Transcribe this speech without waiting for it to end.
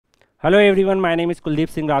Hello everyone, my name is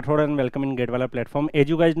𝐂𝐤𝐴𝐮𝐫𝐬𝐞 and welcome in GetWala platform. As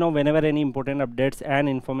you guys know, whenever any important updates and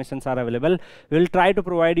informations are available, we will try to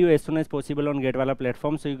provide you as soon as possible on GetWala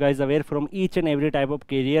platform, so you guys are aware from each and every type of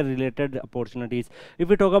career related opportunities. If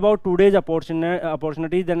we talk about today's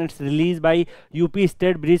opportunities, then it's released by UP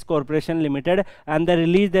State Bridge Corporation Limited, and they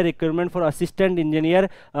released the requirement for assistant engineer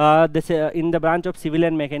in the branch of civil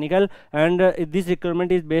and mechanical, and this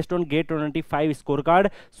requirement is based on GATE 25 scorecard.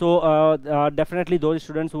 So definitely those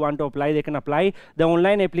students who want to apply, they can apply. The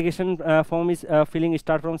online application form is filling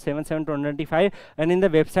start from 7/7/2025, and in the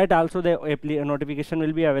website also the notification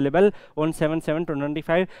will be available on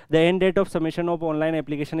 7/7/2025. The end date of submission of online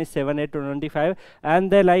application is 7/8/2025, and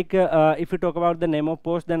the if you talk about the name of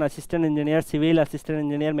post, then assistant engineer civil, assistant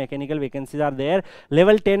engineer mechanical vacancies are there.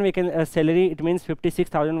 Level 10 salary, it means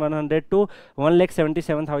 56,100 to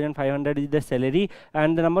 1,77,500 is the salary,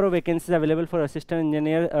 and the number of vacancies available for assistant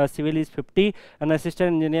engineer civil is 50, and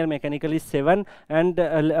assistant engineer mechanical is 7. And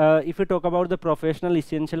if you talk about the professional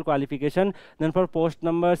essential qualification, then for post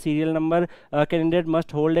number, serial number, candidate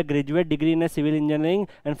must hold a graduate degree in a civil engineering,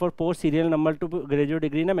 and for post serial number to graduate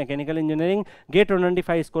degree in a mechanical engineering. GATE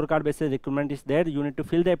 25 scorecard basis recruitment is there. You need to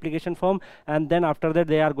fill the application form, and then after that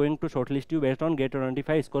they are going to shortlist you based on GATE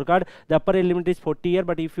 25 scorecard. The upper age limit is 40 years,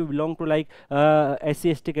 but if you belong to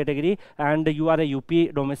SC/ST category and you are a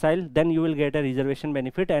UP domicile, then you will get a reservation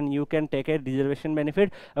benefit, and you can take a reservation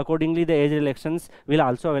benefit. Accordingly, the age elections will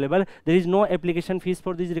also available. There is no application fees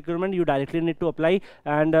for this recruitment. You directly need to apply,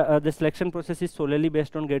 and the selection process is solely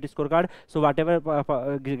based on GATE scorecard. So whatever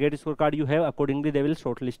GATE scorecard you have, accordingly they will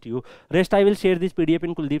shortlist you. Rest I will share this PDF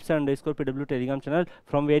in 𝐂𝐤𝐴𝐮𝐫𝐬𝐞 Telegram channel,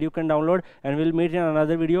 from where you can download, and we'll meet in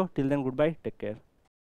another video. Till then, goodbye, take care.